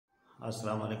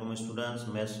अस्सलाम वालेकुम students.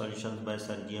 Math solutions bye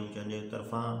sir CHANDIO की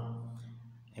तरफ़ां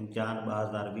इम्तिहान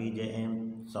 2020 जे अहम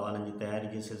सवालनि जी तयारी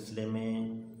जे सिलसिले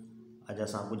में अॼु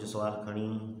असां कुझु सुवाल खणी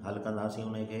हल कंदासीं।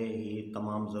 उनखे ही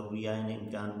तमामु ज़रूरी आहिनि।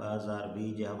 इम्तिहान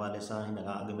 2020 जे हवाले सां हिन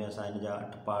खां अॻु में असां हिन जा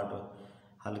 8 पार्ट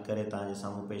हल करे तव्हांजे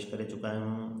साम्हूं पेश करे चुका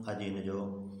आहियूं। अॼु हिन जो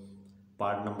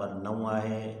पार्ट नंबर 9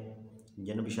 आहे।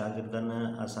 जिन बि शागिर्दनि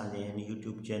असांजे हिन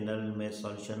YouTube channel math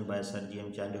solution bye sir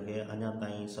CHANDIO खे अञा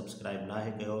ताईं सब्सक्राइब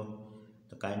नाहे कयो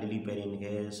तो काइंडली पहिरीं इनखे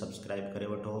सब्सक्राइब करे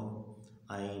वठो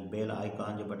ऐं बेल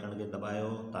आइकॉन जे बटन खे दबायो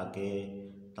ताकि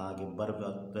तव्हांखे बर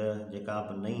वक़्तु जेका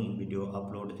बि नई वीडियो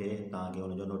अपलोड थिए तव्हांखे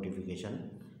उनजो नोटिफिकेशन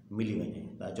मिली वञे।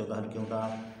 त अचो त हल कयूं था।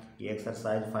 ये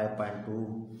एक्सरसाइज 5.2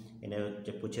 इन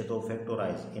जो पुछे थो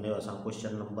फैक्टोराइज़। इन जो असां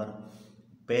क्वेश्चन नंबर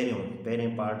पहिरें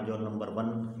पार्ट जो नंबर 1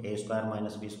 a² -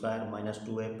 b² -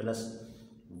 2a +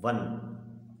 1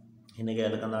 हिनखे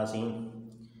हल कंदासीं।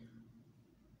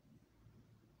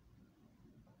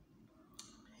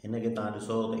 हिनखे तव्हां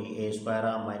ॾिसो त a² आहे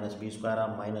 -b² आहे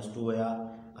 -2a आहे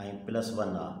ऐं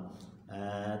 +1 आहे।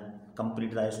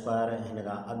 कंप्लीट द स्क्वायर हिन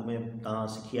खां अॻु में तव्हां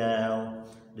सिखी आया आहियो।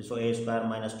 ॾिसो a²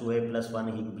 - 2a + 1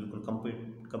 ही बिल्कुलु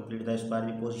complete the square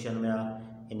ji position में आहे।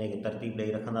 हिनखे तरतीब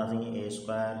ॾेई रखंदासीं a²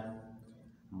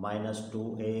 -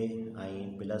 2a ऐं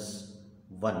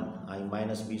 +1 ऐं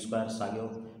 -b² साॻियो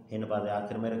हिन पासे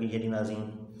आख़िर में रखी छॾींदासीं।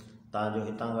 तव्हांजो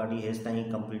हितां खां वठी हेसि ताईं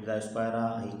कंप्लीट द स्क्वायर आहे।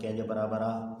 हीअ कंहिंजे बराबरि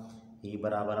आहे? ही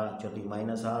बराबर आहे छो त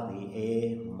माइनस आहे a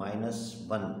 -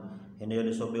 1 हिन जो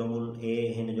ॾिसो ॿियो मूल a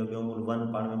हिन जो ॿियो मूल 1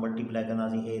 पाण में मल्टीप्लाई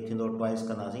कंदासीं a थींदो ट्वाइस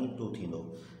कंदासीं 2 थींदो।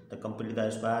 त कंप्लीट द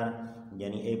स्क्वायर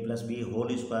यानी a + b होल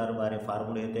स्क्वायर वारे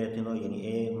फार्मूले ते थींदो यानी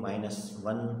a -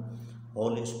 1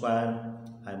 होल स्क्वायर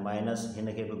ऐं माइनस हिन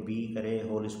खे बि b करे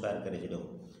होल स्क्वायर करे छॾियो।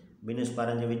 ॿिनि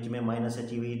स्क्वायरनि जे विच में माइनस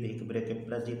अची वई त हिकु ब्रैकेट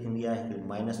प्लस जी थींदी आहे हिकु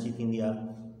माइनस जी थींदी आहे।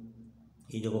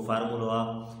 हीउ जेको फार्मूलो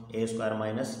आहे a²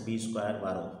 - b²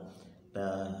 वारो त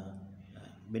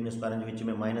ॿिनि स्क्वायरनि जे विच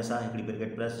में माइनस आहे हिकिड़ी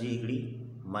ब्रैकेट प्लस जी हिकिड़ी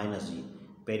माइनस जी।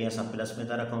 पहिरीं असां प्लस में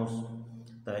था रखूंसि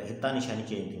त हितां निशानी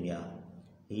चेंज थींदी आहे।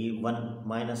 हीअ 1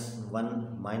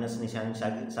 माइनस निशानी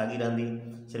साॻी रहंदी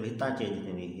सिर्फ़ु हितां चेंज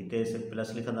थींदी। हिते सिर्फ़ु प्लस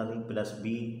लिखंदासीं +b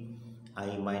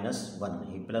ऐं -1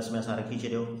 हीअ प्लस में असां रखी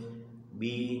छॾियो।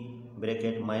 ॿी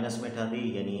ब्रैकेट माइनस में ठहंदी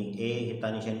यानी a हितां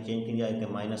निशानी चेंज थींदी आहे हिते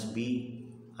 -b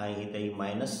ऐं हिते ई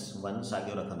 -1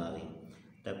 साॻियो रखंदासीं।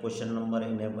 त क्वेश्चन नंबर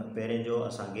इन पहिरें जो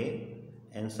असांखे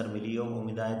आंसर मिली वियो।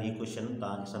 उमेद आहे हीउ क्वेश्चन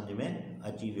तव्हांखे सम्झ में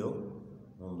अची वियो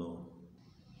हूंदो।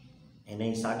 इन ई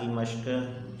साॻी मश्क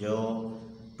जो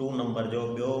 2 नंबर जो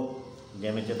ॿियो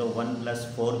जंहिंमें चए थो 1 +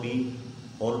 4b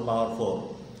होल पावर 4।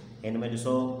 हिन में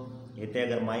ॾिसो हिते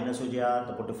अगरि माइनस हुजे हा त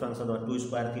पोइ डिफरेंस अथव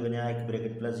 2² थी वञे हा हिकु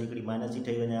ब्रैकेट प्लस जी हिकिड़ी माइनस जी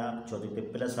ठही वञे हा छो त हिते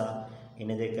प्लस आहे। इन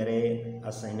जे करे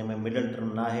असां हिन में मिडल टर्म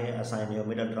न आहे। असां हिन जो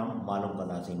मिडल टर्म मालूम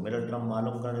कंदासीं। मिडल टर्म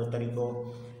मालूम करण जो तरीक़ो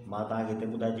मां तव्हांखे हिते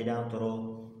ॿुधाए छॾियां थोरो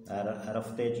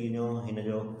रफ़्ते अची वञो। हिन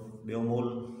जो ॿियो मूल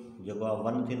जेको आहे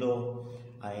 1 थींदो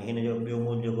ऐं हिन जो ॿियो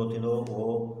मूल जेको थींदो उहो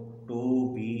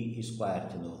 2b²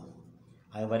 थींदो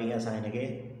ऐं वरी असां हिनखे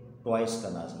ट्वाइस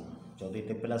कंदासीं छो त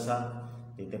हिते प्लस आहे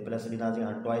त हिते प्लस ॾींदासीं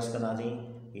हाणे ट्वाइस कंदासीं।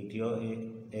 हीअ थियो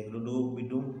 1 × 2 =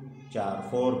 2 4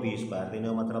 4b² त हिन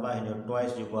जो मतिलबु आहे हिन जो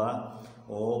ट्वाइस जेको आहे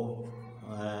उहो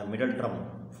मिडल टर्म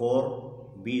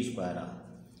 4b² आहे।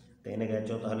 त हिनखे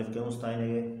अचो त हल कयूंसि था।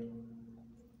 हिनखे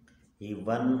हीअ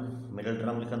 1 मिडल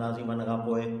टर्म लिखंदासीं 1 खां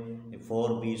पोइ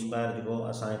 4b² जेको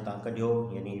असां हितां कढियो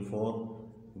यानी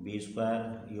 4b²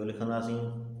 इहो लिखंदासीं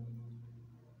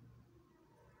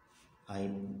ऐं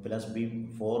 +b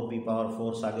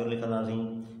 4b⁴ साॻियो लिखंदासीं।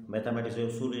 मैथमेटिक्स जे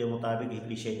उसूल जे मुताबिक़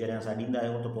हिकिड़ी शइ जॾहिं असां ॾींदा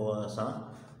आहियूं त पोइ असां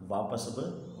वापसि बि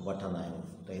वठंदा आहियूं।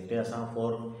 त हिते असां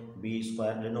 4b²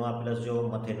 ॾिनो आहे प्लस जो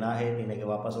मथे न आहे त हिनखे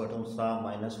वापसि वठूंसि था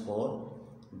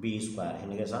 -4b²।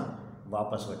 हिनखे असां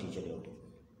वापसि वठी छॾियो।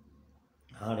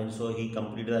 हाणे ॾिसो हीअ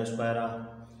कंप्लीट द स्क्वायर आहे।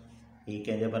 हीअ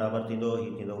कंहिंजे बराबरि थींदो?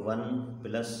 हीअ थींदो 1 +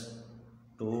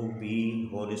 2b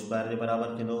होल स्क्वायर जे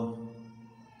बराबरि थींदो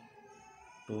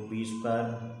 2b²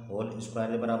 होल स्क्वायर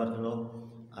जे बराबरि थींदो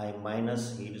ऐं माइनस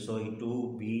हीअ ॾिसो हीअ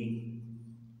 2b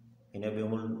हिन जो ॿियो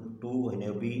मूल 2 हिन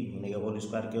जो b हिन खे होल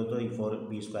स्क्वायर कयो त हीअ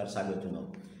 4b² साॻियो थींदो।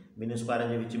 ॿिनि स्क्वायरनि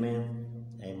जे विच में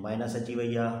ऐं माइनस अची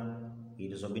वई आहे। हीअ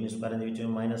ॾिसो ॿिनि स्क्वायरनि जे विच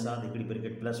में माइनस आहे त हिकिड़ी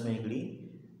ब्रैकेट प्लस में हिकिड़ी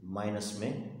माइनस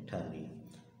में ठहंदी।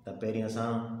 त पहिरीं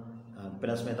असां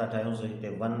प्लस में था ठाहियूंसि हिते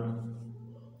 1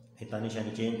 हितां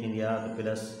निशानी चेंज थींदी आहे त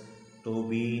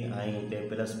 +2b ऐं हिते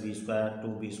 +b²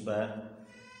 2b²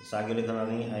 साॻियो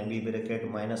लिखंदासीं ऐं ॿी ब्रैकेट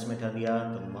माइनस में ठहंदी आहे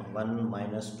त 1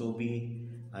 - 2b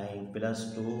ऐं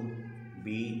 +2b²।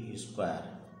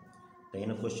 त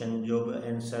हिन क्वेश्चन जो बि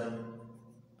आंसर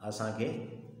असांखे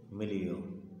मिली वियो।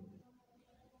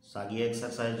 साॻी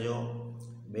एक्सरसाइज जो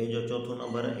बे जो चौथों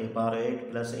number A power 8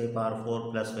 plus A power 4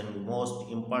 plus 1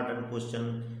 most important question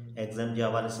exam के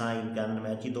हवाले से इम्तिहान में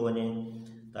अची तो वने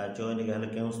त अचो इनके हल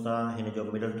कयूंस था। इन जो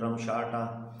मिडल टर्म शार्ट आ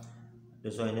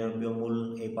ॾिसो हिन जो ॿियो मूल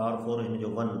ए पावर 4 हिन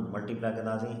जो 1 मल्टीप्लाई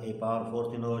कंदासीं ए पावर 4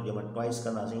 थींदो जंहिंमें ट्वाइस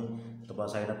कंदासीं त पोइ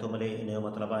असांखे नथो मिले। इन जो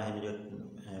मतिलबु आहे हिन जो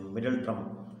मिडल टर्म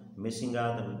मिसिंग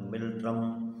आहे त मिडल टर्म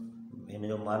हिन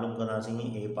जो मालूम कंदासीं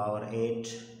ए पावर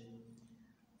 8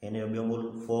 हिन जो ॿियो मूल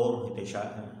 4 हिते छा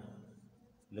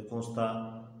लिखूंसि था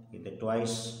हिते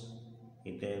ट्वाइस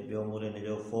हिते ॿियो मूल हिन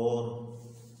जो 4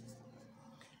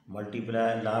 मल्टीप्लाई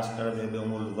लास्ट टर्म जो ॿियो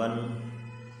मूल 1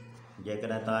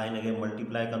 जेकॾहिं तव्हां हिनखे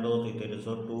मल्टीप्लाई कंदो त हिते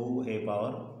ॾिसो 2 ए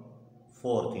पावर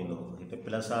 4 थींदो हिते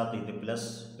प्लस आहे त हिते प्लस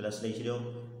प्लस ॾेई छॾियो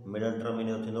मिडल टर्म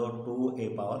हिन जो थींदो 2 ए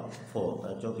पावर 4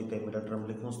 त अचो हिते मिडल टर्म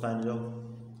लिखूंसि था हिन जो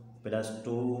प्लस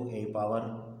 2 ए पावर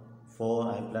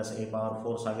 4 ऐं प्लस ए पावर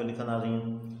 4 साॻियो लिखंदासीं।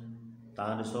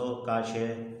 तव्हां ॾिसो का शइ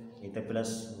हिते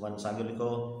प्लस 1 साॻियो लिखो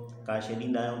का शइ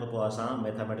ॾींदा आहियूं त पोइ असां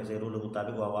मैथमेटिक्स जे रूल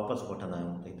मुताबिक़ उहा वापसि वठंदा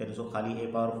आहियूं। त हिते ॾिसो ख़ाली ए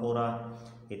पावर 4 आहे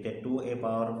हिते 2 ए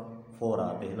पावर 4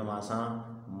 आहे त हिन मां असां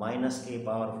माइनस ए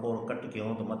पावर 4 कट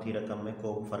कयूं त मथी रक़म में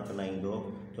को बि फ़र्क़ु न ईंदो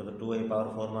छो त 2 ए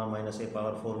पावर 4 मां माइनस ए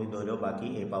पावर 4 विधो हुयो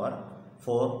बाक़ी ए पावर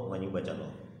 4 वञी बचंदो।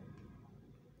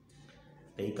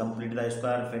 त हीउ कंप्लीट द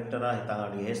स्क्वायर फैक्टर आहे हितां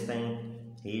खां हेसि ताईं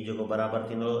हीउ जेको बराबरि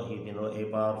थींदो हीउ थींदो ए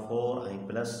पावर 4 ऐं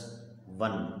प्लस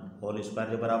 1 होल स्क्वायर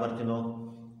जे बराबरि थींदो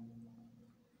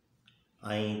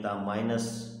ऐं तव्हां माइनस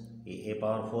ए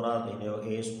पावर 4 आहे त हिन जो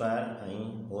ए स्क्वायर ऐं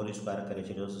होल स्क्वायर करे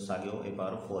छॾियोसि साॻियो ए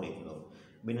पावर 4 ई थींदो।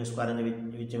 ॿिनि स्क्वायरनि जे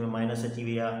विच में माइनस अची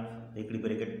वई आहे हिकिड़ी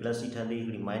ब्रैकेट प्लस ई ठहंदी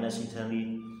हिकिड़ी माइनस ई ठहंदी।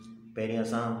 पहिरीं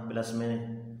असां प्लस में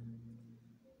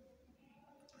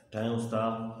ठाहियूंसि था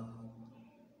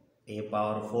ए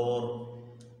पावर 4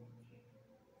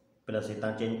 प्लस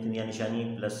हितां चेंज थींदी आहे निशानी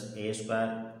प्लस ए स्क्वायर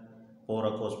पोइ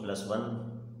रखोसि प्लस 1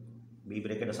 ॿी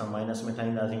ब्रैकेट असां माइनस में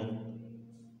ठाहींदासीं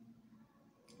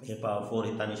ए पावर 4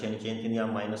 हितां निशानी चेंज थींदी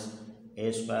आहे माइनस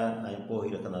ए स्क्वायर ऐं पोइ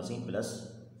ही रखंदासीं प्लस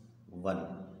 1।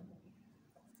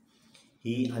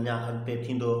 ही अञा अॻिते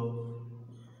थींदो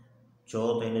छो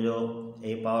त हिन जो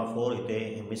ए पावर 4 हिते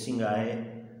मिसिंग आहे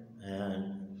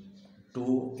 2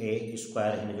 ए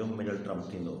स्क्वायर हिन जो मिडल टर्म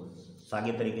थींदो।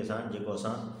 साॻे तरीक़े सां जेको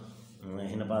असां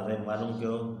हिन पासे मालूम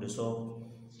कयो ॾिसो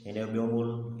हिन जो ॿियो मूल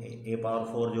ए पावर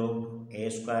 4 जो ए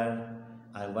स्क्वायर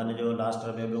ऐं 1 जो लास्ट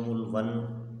टर्म जो ॿियो मूल 1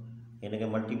 हिन खे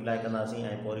मल्टीप्लाई कंदासीं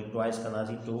ऐं पोइ वरी ट्वाइस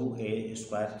कंदासीं 2 ए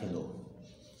स्क्वायर थींदो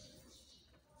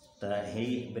त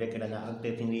हीअ ब्रैकेट अञा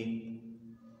अॻिते थींदी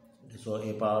ॾिसो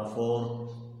ए पावर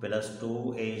 4 प्लस 2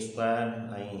 ए स्क्वायर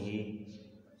ऐं ही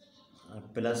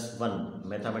प्लस 1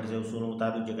 मैथमेटिक्स जे उसूल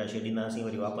मुताबिक़ जेका शइ ॾींदासीं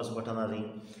वरी वापसि वठंदासीं।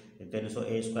 हिते ॾिसो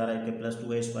ए स्क्वायर आहे हिते प्लस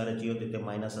 2 ए स्क्वायर अची वियो त हिते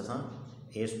माइनस असां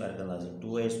ए स्क्वायर कंदासीं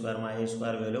 2 ए स्क्वायर मां ए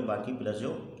स्क्वायर वियो बाक़ी प्लस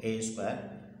जो ए स्क्वायर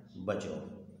बचियो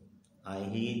ऐं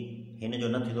ही हिन जो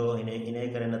न थींदो इन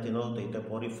करे न थींदो त हिते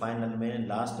पोइ वरी फाइनल में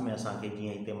लास्ट में असांखे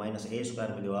जीअं हिते माइनस ए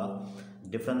स्क्वायर मिलियो आहे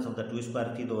डिफरेंस ऑफ द 2 स्क्वायर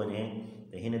थी थो वञे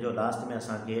त हिन जो लास्ट में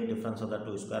असांखे difference of the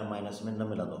 2 square minus में न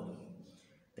मिलंदो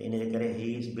त इन जे करे ही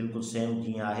बिल्कुलु सेम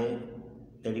जीअं आहे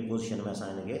तहिड़ी पोजीशन में असां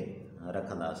हिनखे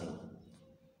रखंदासीं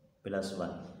plus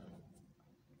 1।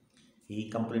 He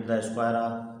complete the square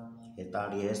आहे हितां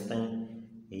वठी हेसि ताईं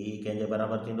ही कंहिंजे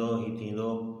बराबरि थींदो ही थींदो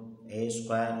ए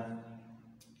स्क्वायर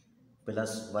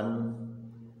प्लस 1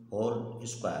 होल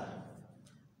स्क्वायर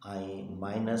ऐं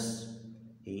माइनस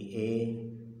ही ए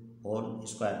होल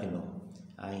स्क्वायर थींदो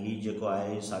ऐं ही जेको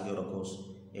आहे साॻियो रखोसि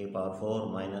ए पावर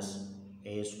 4 माइनस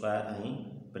ए स्क्वायर ऐं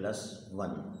प्लस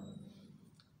 1।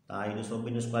 तव्हां ही ॾिसो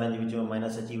ॿिनि स्क्वायरनि जे विच में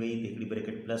माइनस अची वई त हिकिड़ी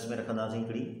ब्रैकेट प्लस में रखंदासीं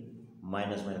हिकिड़ी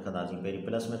माइनस में रखंदासीं पहिरीं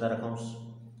प्लस में था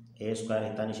रखूंसि ए स्क्वायर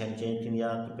हितां निशानी चेंज थींदी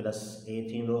आहे त प्लस ए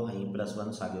थींदो ऐं प्लस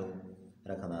 1 साॻियो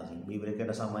रखंदासीं ॿी ब्रैकेट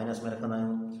असां माइनस में रखंदा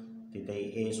आहियूं त हिते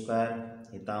ए स्क्वायर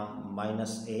हितां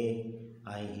माइनस ए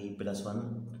ऐं ही प्लस 1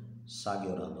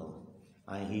 साॻियो रहंदो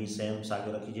ऐं ही सेम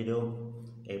साॻियो रखी छॾियो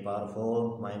ए पावर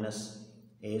 4 माइनस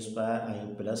ए स्क्वायर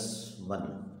ऐं प्लस 1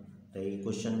 त ही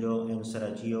क्वेश्चन जो आंसर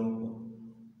अची वियो।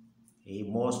 ही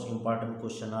मोस्ट इम्पॉर्टेंट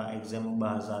क्वेश्चन आहे एग्ज़ाम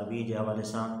 2020 जे हवाले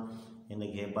सां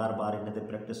इनखे बार बार इन ते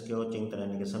प्रैक्टिस कयो चङी तरह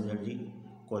इनखे सम्झण जी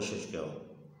कोशिशि कयो।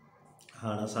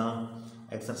 हाणे असां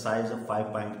एक्सरसाइज़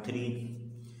 5.3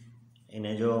 इन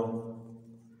जो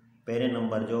पहिरें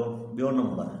नंबर जो ॿियो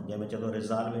नंबर जंहिंमें चए थो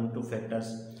resolve into factors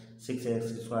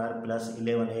 6x² plus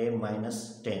 11a minus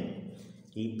 10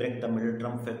 he break the middle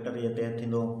term factor जे तहत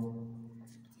थींदो।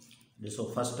 ॾिसो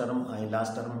फर्स्ट टर्म ऐं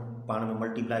लास्ट टर्म पाण में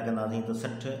मल्टीप्लाई कंदासीं त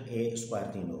 60a²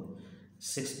 थींदो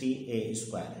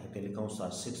 60a² हिते लिखूं था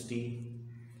 60a²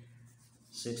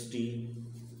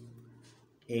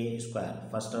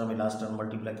 फर्स्ट टर्म ऐं लास्ट टर्म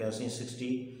मल्टीप्लाई कयोसीं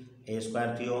 60 ए स्क्वायर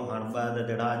थियो। हाणे ॿ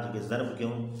जहिड़ा जेके ज़रब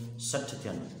कयूं 60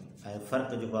 थियनि ऐं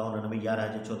फ़र्क़ु जेको आहे हुननि में 11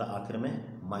 अचे, छो त आख़िर में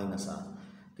माइनस आहे।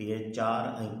 त इहे 4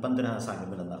 ऐं 15 असांखे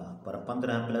मिलंदा, पर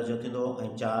 15 प्लस जो थींदो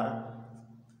ऐं 4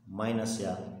 माइनस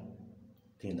जा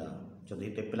थींदा, छो त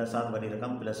हिते प्लस आहे, वरी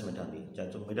रक़म प्लस में ठहंदी। चाहे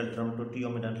तो मिडल टर्म टुटी वियो,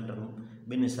 मिडल टर्म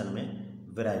ॿिनि हिसनि में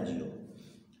विराइजी वियो।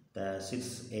 त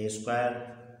 6a स्क्वायर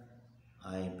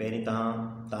ऐं पहिरीं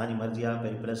तव्हांजी मर्ज़ी आहे,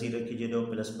 पहिरीं प्लस ई रखी छॾियो,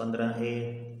 प्लस 15a,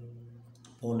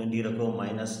 पोइ नंढी रखो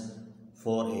माइनस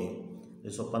 4a।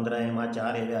 ॾिसो 15a मां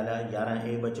 4a विया हलिया,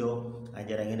 11a बचियो, ऐं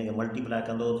जॾहिं हिन खे मल्टीप्लाई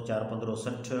कंदो त 4 15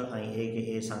 60 ऐं a खे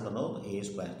a सां कंदो त a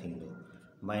स्क्वायर थींदो।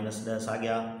 माइनस 10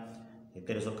 साॻिया,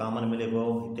 हिते ॾिसो कामन मिले पियो,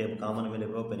 हिते बि कामन मिले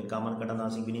पियो। पहिरीं कामन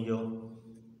कढंदासीं ॿिन्ही जो,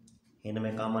 हिन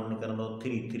में कामन निकिरंदो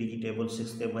 3 जी टेबल 6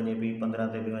 ते बि वञे पई, 15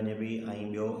 ते बि वञे पई, ऐं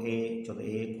ॿियो a, छो त a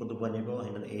ख़ुदि बि वञे पियो,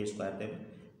 हिन a स्क्वायर ते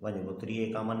वञे पियो। 3a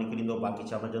कामन निकिरींदो, बाक़ी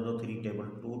छा बचंदो, 3 टेबल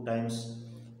 2 टाइम्स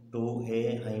 2a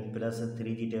ऐं प्लस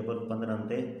 3 जी टेबल 15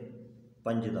 ते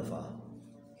 5 दफ़ा।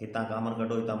 हितां कामन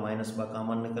कढो, हितां माइनस 2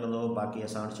 कामन निकिरंदो, बाक़ी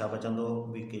असां वटि छा बचंदो,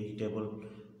 ॿी जी टेबल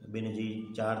ॿिनि जी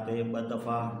 4 ते 2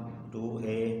 दफ़ा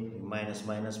 2a माइनस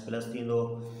माइनस प्लस थींदो,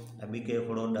 ऐं ॿी खे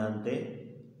खोड़ो 10 ते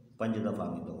 5 दफ़ा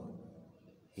वेंदो।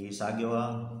 हीउ साॻियो आहे,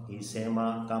 हीउ सेम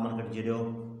आहे, कामन कढी छॾियो,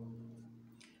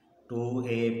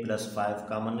 2a प्लस 5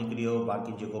 कामन निकिरी वियो,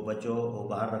 बाक़ी जेको बचियो उहो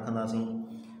ॿाहिरि रखंदासीं।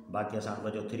 बाक़ी असां वटि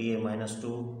बचियो 3a माइनस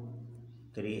 2,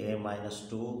 3a माइनस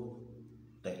 2,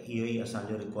 त इहो ई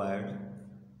असांजो रिक्वायर्ड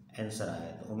आंसर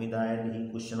आहे। त उमेदु आहे त हीउ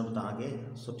क्वेश्चन बि तव्हांखे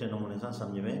सुठे नमूने सां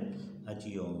सम्झ में अची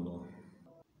वियो हूंदो।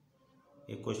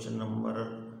 ये क्वेश्चन नंबर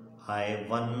आहे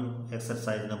 1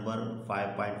 एक्सरसाइज नंबर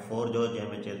 5.4 जो,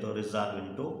 जंहिंमें चए थो रिज़ॉल्व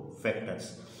इनटू फैक्टर्स।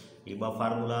 ये 2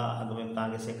 फार्मूला अॻु में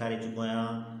तव्हांखे सेखारे चुको आहियां।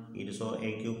 ये ॾिसो a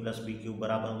cube plus b cube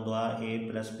बराबरि हूंदो आहे a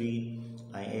प्लस b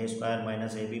ऐं a square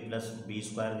minus ab plus b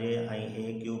square जे, ऐं a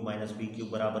cube minus b cube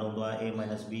बराबरि हूंदो आहे a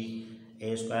minus b a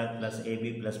square plus ab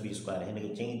plus b square. हिन खे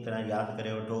चङी तरह यादि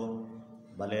करे वठो,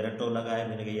 भले रटो लॻाए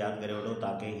हिन खे यादि करे वठो,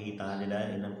 ताकी हीउ तव्हांजे लाइ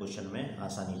हिन क्वेश्चन में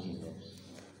आसानी थींदो।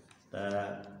 त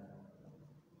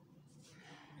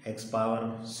x पावर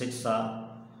 6 आहे,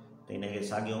 त हिन खे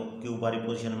साॻियो क्यूब वारी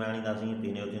पोजीशन में आणींदासीं, त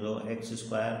हिन जो थींदो x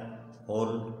स्क्वायर होल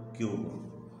क्यूब,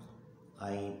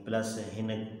 ऐं प्लस हिन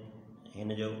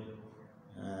जो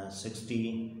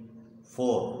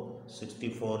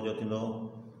 64 जो थींदो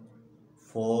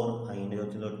 4, ऐं हिन जो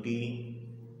थींदो t,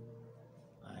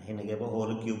 हिन खे बि होल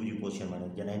क्यूब जी पोजीशन में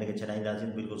जॾहिं हिन खे छॾाईंदासीं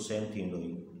बिल्कुलु सेम थींदो ई,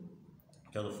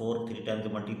 छो त 4 3 टाइम्स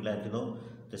मल्टीप्लाई थींदो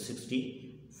त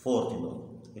 64 थींदो।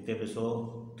 हिते बि ॾिसो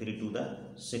 3 to the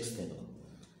 6 थींदो।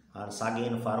 हाणे साॻे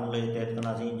हिन फार्मूले जे तहत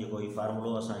कंदासीं, जेको हीउ फार्मूलो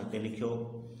असां हिते लिखियो।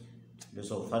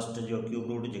 ॾिसो फस्ट जो क्यूब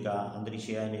रूट, जेका अंदरी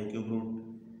शइ आहे हिन जो क्यूब रूट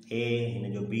a, हिन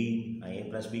जो b ऐं a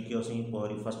प्लस b कयोसीं, पोइ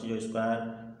वरी फस्ट जो स्क्वायर,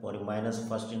 पोइ worry minus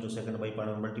first into second, ॿई पाण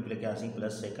में मल्टीप्लाई कयासीं,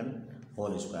 प्लस सेकंड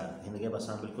होल स्क्वायर। हिन खे बि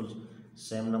असां बिल्कुलु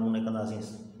सेम नमूने कंदासीं।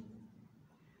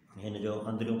 हिन जो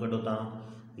अंदरियूं कढो तव्हां,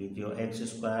 हीउ थियो x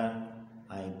स्क्वायर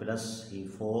ऐं प्लस ही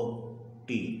 4t,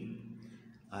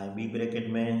 ऐं ॿी ब्रैकेट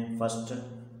में फस्ट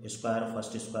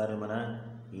स्क्वायर माना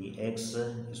ही x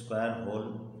स्क्वायर होल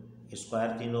स्क्वायर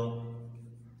थींदो,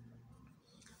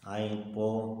 ऐं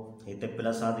पोइ हिते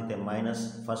प्लस आहे, हिते माइनस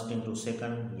फस्ट इंटू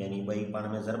सेकंड, यानी ॿई पाण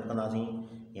में ज़रब कंदासीं,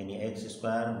 यानी x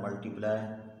स्क्वायर मल्टीप्लाई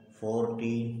 4t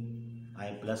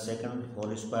ऐं प्लस सेकंड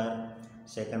होल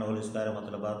स्क्वायर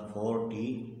मतिलबु आहे 4t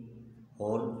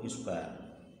होल स्क्वायर।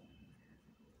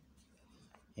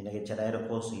 हिन खे छॾाए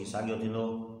रखोसि, हीउ साॻियो थींदो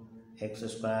x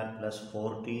स्क्वायर प्लस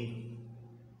 4t,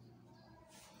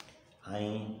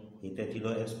 ऐं हिते थींदो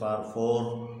x पावर 4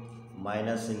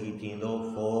 माइनस हीउ थींदो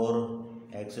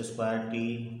 4x स्क्वायर t,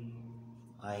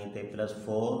 ऐं हिते प्लस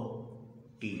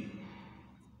 4t।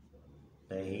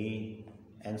 त हीउ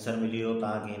आंसर मिली वियो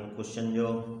तव्हांखे हिन क्वेश्चन जो।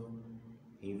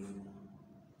 ही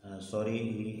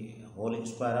होल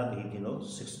स्क्वायर आहे, त हीउ थींदो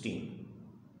 16t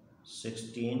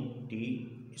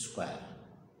स्क्वायर,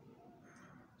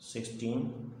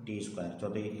 16t स्क्वायर, छो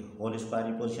त होल स्क्वायर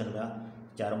जी पोजीशन में आहे,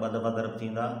 4 2 दफ़ा ज़रब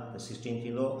थींदा त 16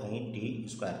 थींदो ऐं t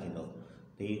स्क्वायर थींदो।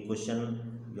 त हीउ क्वेश्चन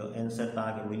जो आंसर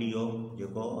तव्हांखे मिली वियो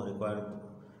जेको रिक्वायर्ड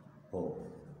हो।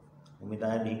 उमेदु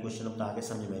आहे त हीउ क्वेश्चन बि तव्हांखे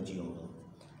सम्झ में अची वियो हूंदो।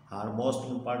 हाणे मोस्ट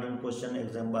इम्पॉर्टेंट क्वेश्चन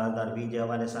एग्ज़ाम 2020 जे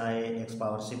हवाले सां आहे x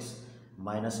power 6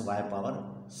 minus y power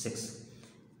 6।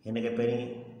 हिन खे पहिरीं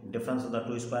difference of the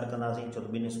two square कंदासीं, छो त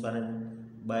ॿिनि स्क्वायरनि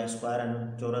 2 स्क्वायर आहिनि,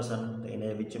 चौरस आहिनि, त इन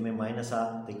जे विच में माइनस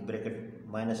आहे, त हिकु ब्रैकेट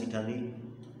माइनस ई ठहंदी,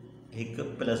 हिकु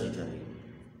प्लस ई ठहंदी,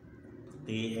 त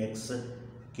x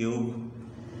cube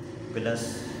plus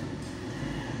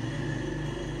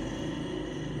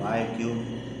y cube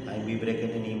ऐं ॿी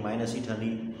ब्रैकेट इन माइनस ई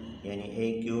ठहंदी, यानी a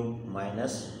cube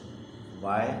minus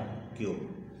y cube.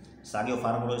 साॻियो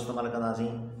फार्मूलो इस्तेमालु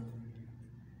कंदासीं,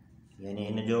 यानी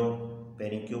इन जो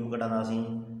पहिरीं क्यूब कढंदासीं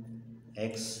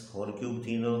एक्स होल क्यूब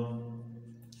थींदो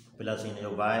प्लस इन जो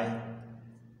वाई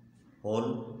होल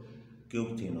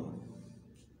क्यूब थींदो।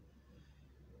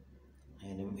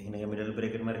 हिन खे मिडल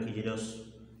ब्रैकेट में रखी छॾियोसि,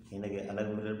 हिन खे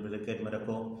अलॻि मिडल ब्रैकेट में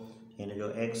रखो, हिन जो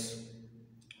एक्स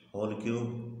होल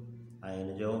क्यूब ऐं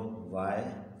हिन जो वाई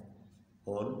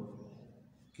होल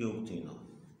क्यूब थींदो।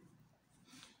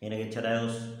 हिन खे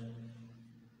छॾायोसि,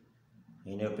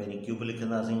 हिन जो पहिरीं क्यूब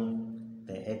लिखंदासीं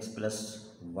त एक्स प्लस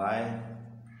वाई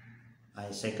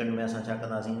ऐं सेकेंड में असां छा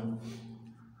कंदासीं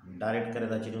डायरेक्ट करे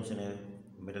था छॾियूंसि, हिन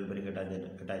मिडल ब्रैकेट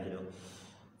हटाए छॾियो।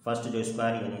 फर्स्ट जो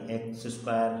स्क्वायर यानी एक्स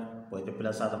स्क्वायर पोइ हिते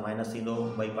प्लस आहे त माइनस थींदो,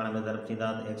 ॿई पाण में ज़रब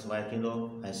थींदा त एक्स वाई थींदो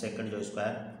ऐं सेकेंड जो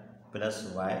स्क्वायर प्लस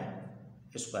वाई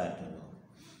स्क्वायर थींदो।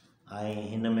 ऐं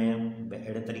हिन में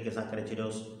अहिड़े तरीक़े सां करे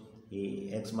छॾियोसि ही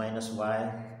एक्स माइनस वाई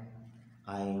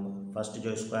ऐं फर्स्ट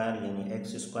जो स्क्वायर यानी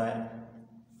एक्स स्क्वायर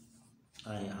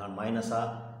ऐं हाणे माइनस आहे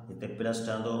हिते प्लस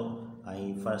ठहंदो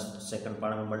ऐं फर्स्ट सेकेंड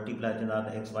पाण में मल्टीप्लाई थींदा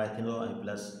त एक्स वाई थींदो ऐं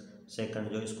प्लस सेकेंड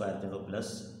जो स्क्वायर थींदो प्लस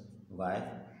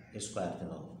वाई स्क्वायर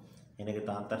थींदो। हिन खे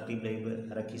तव्हां तरतीब ॾेई बि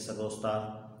रखी सघोसि था,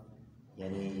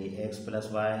 यानी एक्स प्लस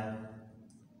वाई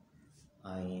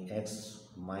ऐं x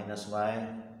minus Y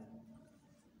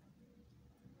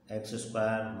x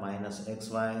square minus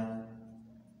x Y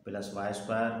plus Y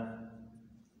square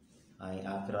ऐं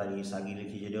आख़िर वारी साॻी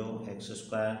लिखी छॾियो x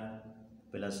square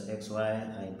plus x Y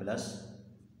ऐं प्लस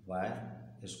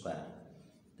वाई स्क्वायर।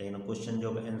 त हिन क्वेश्चन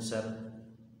जो बि आंसर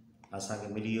असांखे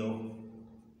मिली वियो।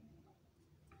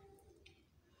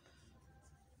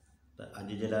 त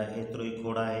अॼु जे लाइ एतिरो ई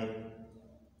खोड़ आहे।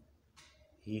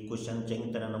 हीउ क्वेश्चन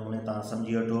चङी तरह नमूने तव्हां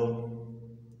सम्झी वठो,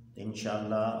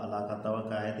 इंशाअल्लाह अलाह खां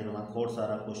तवक़ा आहे त हिन मां खोड़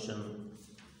सारा क्वेश्चन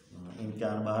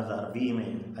इम्तिहान 2020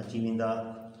 में अची वेंदा।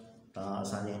 तव्हां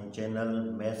असांजे channel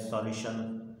math solution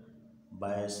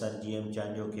bye sir GM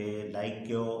Chandio खे लाइक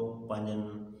कयो,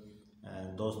 पंहिंजनि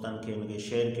दोस्तनि खे हिनखे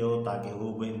शेयर कयो ताकी हू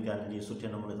बि इम्तिहान जी सुठे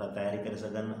नमूने सां तयारी करे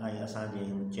सघनि ऐं असांजे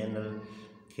हिन चैनल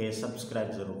खे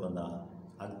सब्सक्राइब ज़रूरु कंदा।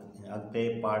 अॻिते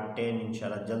पार्ट 10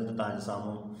 इंशाअल्लाह जल्द तव्हांजे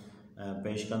साम्हूं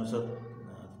पेश कंदुसि।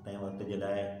 तंहिं वक़्त जे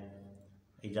लाइ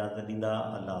इजाज़त ॾींदा।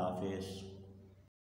 अल्लाह हाफ़िज़।